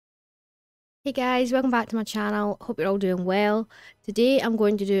Hey guys, welcome back to my channel. Hope you're all doing well. Today I'm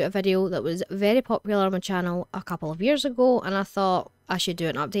going to do a video that was very popular on my channel a couple of years ago, and I thought I should do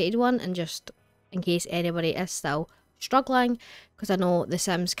an updated one, and just in case anybody is still struggling, because I know The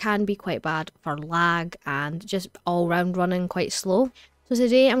Sims can be quite bad for lag and just all round running quite slow. So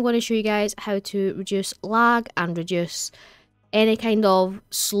today I'm going to show you guys how to reduce lag and reduce any kind of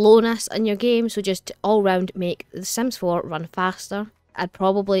slowness in your game, so just all round make The Sims 4 run faster. I'd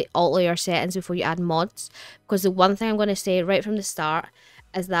probably alter your settings before you add mods, because the one thing I'm going to say right from the start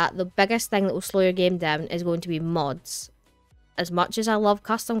is that the biggest thing that will slow your game down is going to be mods. As much as I love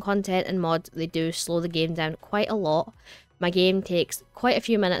custom content and mods, they do slow the game down quite a lot. My game takes quite a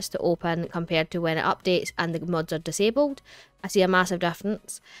few minutes to open compared to when it updates and the mods are disabled. I see a massive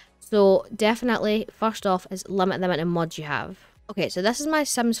difference. So definitely, first off, is limit the amount of mods you have. Okay, so this is my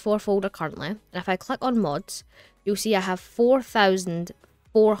Sims 4 folder currently, and if I click on mods, you'll see I have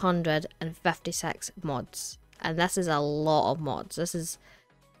 4,456 mods, and this is a lot of mods. This is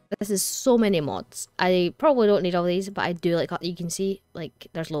so many mods. I probably don't need all these, but I do like, you can see, like,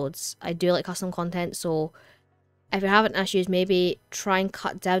 there's loads. I do like custom content, so if you're having issues, maybe try and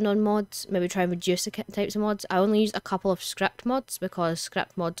cut down on mods, maybe try and reduce the types of mods. I only use a couple of script mods, because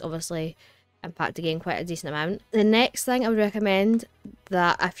script mods obviously impact the game quite a decent amount. The next thing I would recommend,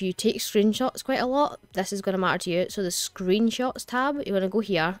 that if you take screenshots quite a lot, this is going to matter to you. So the screenshots tab, you're going to go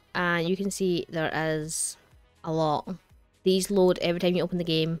here and you can see there is a lot. These load every time you open the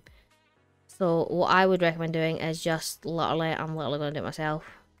game. So what I would recommend doing is just literally, I'm literally going to do it myself,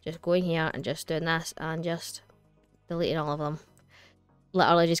 just going here and just doing this and just deleting all of them.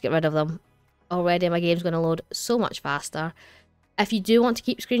 Literally just get rid of them. Already my game's going to load so much faster. If you do want to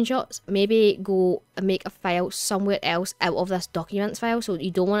keep screenshots, maybe go and make a file somewhere else out of this documents file. So you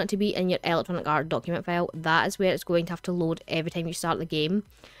don't want it to be in your electronic art document file. That is where it's going to have to load every time you start the game.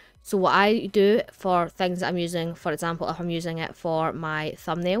 So what I do for things that I'm using, for example, if I'm using it for my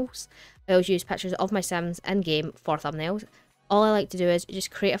thumbnails, I always use pictures of my Sims in game for thumbnails. All I like to do is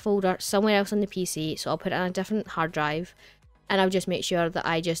just create a folder somewhere else on the PC. So I'll put it on a different hard drive. And I'll just make sure that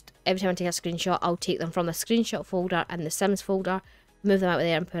every time I take a screenshot, I'll take them from the screenshot folder and the Sims folder, move them out of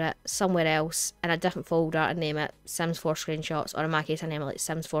there and put it somewhere else in a different folder and name it Sims 4 screenshots, or in my case I name it like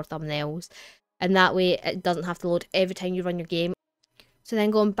Sims 4 thumbnails. And that way it doesn't have to load every time you run your game. So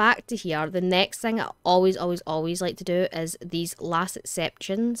then going back to here, the next thing I always like to do is these last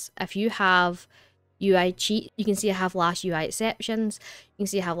exceptions. If you have UI cheat, you can see I have last UI exceptions, you can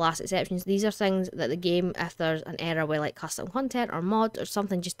see I have last exceptions. These are things that the game, if there's an error with like custom content or mod or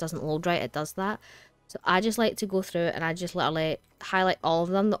something just doesn't load right, it does that. So I just like to go through and I just literally highlight all of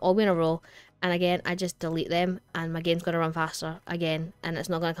them, they'll all be in a row, and again I just delete them and my game's going to run faster again, and it's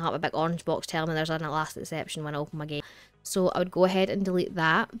not going to come up with a big orange box telling me there's a last exception when I open my game. So I would go ahead and delete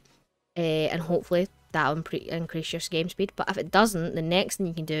that, and hopefully that will increase your game speed. But if it doesn't, the next thing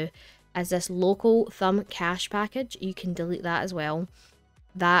you can do is this local thumb cache package. You can delete that as well.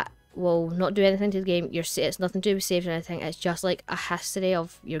 That will not do anything to the game. It's nothing to do with saves or anything. It's just like a history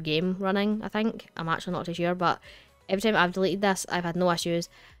of your game running, I think. I'm actually not too sure, but every time I've deleted this, I've had no issues,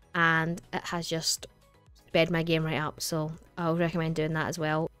 and it has just sped my game right up. So I would recommend doing that as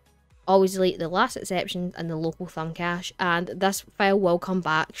well. Always delete the last exception and the local thumb cache, and this file will come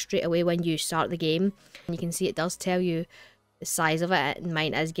back straight away when you start the game. And you can see it does tell you the size of it, and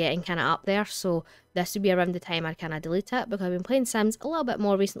mine is getting kind of up there, so this would be around the time I'd kind of delete it, because I've been playing Sims a little bit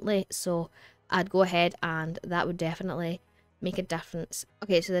more recently, so I'd go ahead and that would definitely make a difference.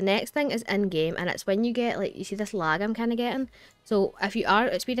 Okay, so the next thing is in-game, and it's when you get, like, you see this lag I'm kind of getting. So if you are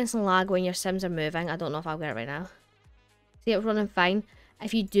experiencing lag when your Sims are moving, I don't know if I'll get it right now. See, it's running fine.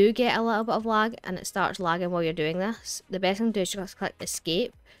 If you do get a little bit of lag and it starts lagging while you're doing this, the best thing to do is just click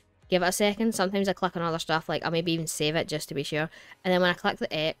escape. Give it a second. Sometimes I click on other stuff, like I'll maybe even save it just to be sure. And then when I click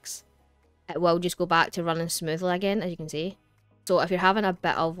the X, it will just go back to running smoothly again, as you can see. So if you're having a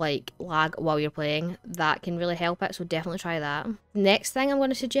bit of like lag while you're playing, that can really help it, so definitely try that. Next thing I'm going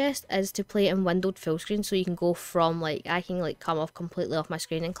to suggest is to play in windowed full screen, so you can go from, like, I can like come off completely off my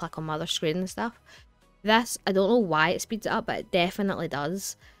screen and click on my other screen and stuff. This, I don't know why it speeds it up, but it definitely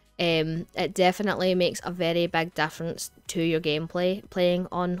does. It definitely makes a very big difference to your gameplay playing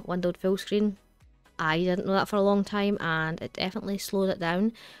on windowed full screen. I didn't know that for a long time, and it definitely slowed it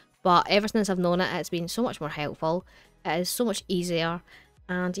down, but ever since I've known it, it's been so much more helpful. It is so much easier,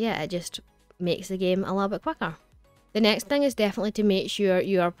 and yeah, it just makes the game a little bit quicker. The next thing is definitely to make sure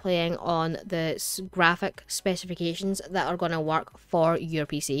you are playing on the graphic specifications that are going to work for your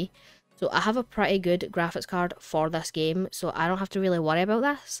PC. So I have a pretty good graphics card for this game, so I don't have to really worry about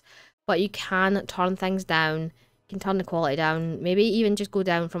this. But you can turn things down, can turn the quality down. Maybe even just go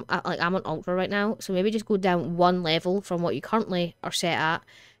down from, like I'm on Ultra right now, so maybe just go down one level from what you currently are set at,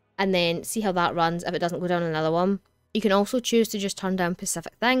 and then see how that runs. If it doesn't, go down another one. You can also choose to just turn down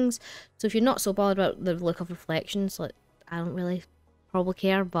specific things. So if you're not so bothered about the look of reflections, like I don't really probably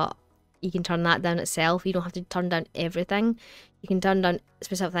care, but you can turn that down itself. You don't have to turn down everything. You can turn down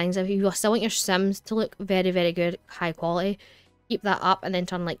specific things. If you still want your Sims to look very, very good, high quality, keep that up and then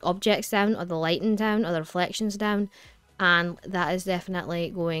turn like objects down or the lighting down or the reflections down, and that is definitely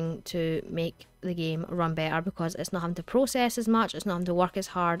going to make the game run better because it's not having to process as much, it's not having to work as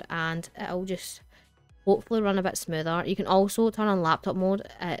hard, and it'll just hopefully run a bit smoother. You can also turn on laptop mode.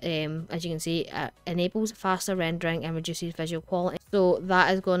 As you can see, it enables faster rendering and reduces visual quality, so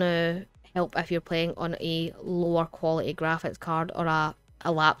that is going to help if you're playing on a lower quality graphics card or a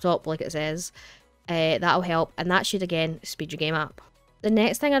laptop like it says. That'll help, and that should again speed your game up. The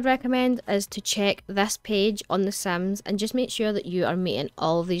next thing I'd recommend is to check this page on The Sims and just make sure that you are meeting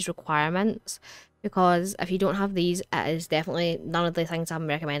all of these requirements, because if you don't have these, it is definitely none of the things I'm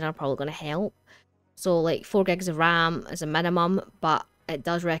recommending are probably going to help. So like 4 gigs of RAM is a minimum, but it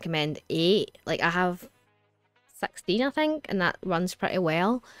does recommend 8. Like I have 16 I think, and that runs pretty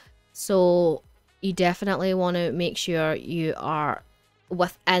well. So you definitely want to make sure you are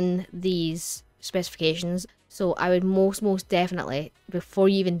within these specifications. So I would most definitely, before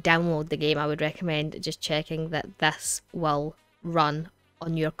you even download the game, I would recommend just checking that this will run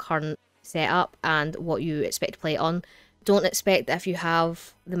on your current setup and what you expect to play it on. Don't expect that if you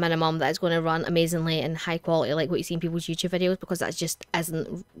have the minimum that it's going to run amazingly and high quality like what you see in people's YouTube videos, because that just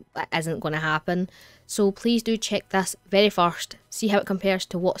isn't going to happen. So please do check this very first, see how it compares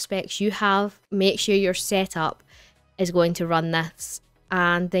to what specs you have, make sure your setup is going to run this,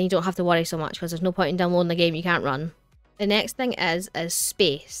 and then you don't have to worry so much because there's no point in downloading a game you can't run. The next thing is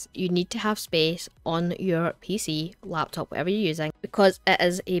space. You need to have space on your PC, laptop, whatever you're using, because it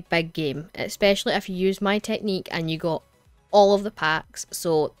is a big game, especially if you use my technique and you got all of the packs.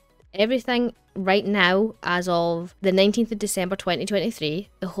 So everything right now, as of the 19th of December 2023,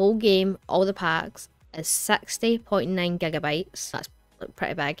 the whole game, all the packs, is 60.9 gigabytes. That's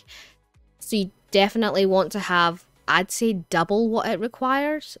pretty big. So you definitely want to have, I'd say, double what it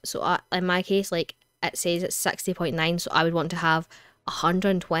requires. So in my case, like it says it's 60.9, so I would want to have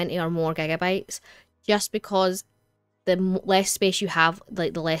 120 or more gigabytes, just because the less space you have,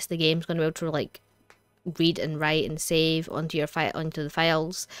 like the less the game's going to be able to like read and write and save onto your onto the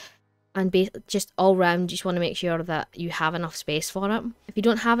files, and just all round you just want to make sure that you have enough space for it. If you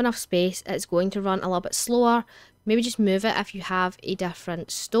don't have enough space, it's going to run a little bit slower. Maybe just move it if you have a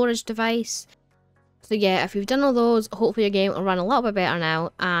different storage device. So yeah, if you've done all those, hopefully your game will run a little bit better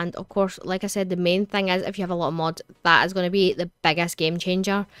now. And of course, like I said, the main thing is if you have a lot of mods, that is going to be the biggest game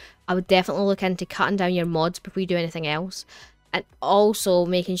changer. I would definitely look into cutting down your mods before you do anything else. And also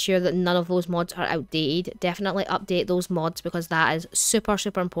making sure that none of those mods are outdated. Definitely update those mods, because that is super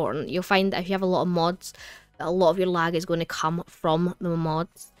important. You'll find that if you have a lot of mods, that a lot of your lag is going to come from the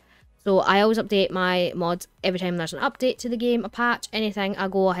mods. So I always update my mods every time there's an update to the game, a patch, anything. I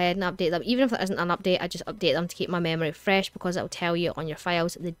go ahead and update them. Even if there isn't an update, I just update them to keep my memory fresh, because it'll tell you on your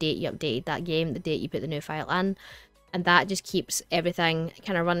files the date you updated that game, the date you put the new file in. And that just keeps everything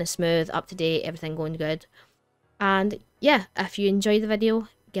kind of running smooth, up to date, everything going good. And yeah, if you enjoyed the video,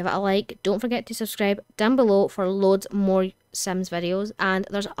 give it a like. Don't forget to subscribe down below for loads more Sims videos. And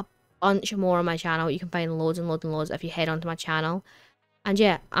there's a bunch more on my channel. You can find loads and loads and loads if you head onto my channel. And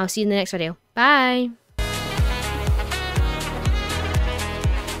yeah, I'll see you in the next video. Bye!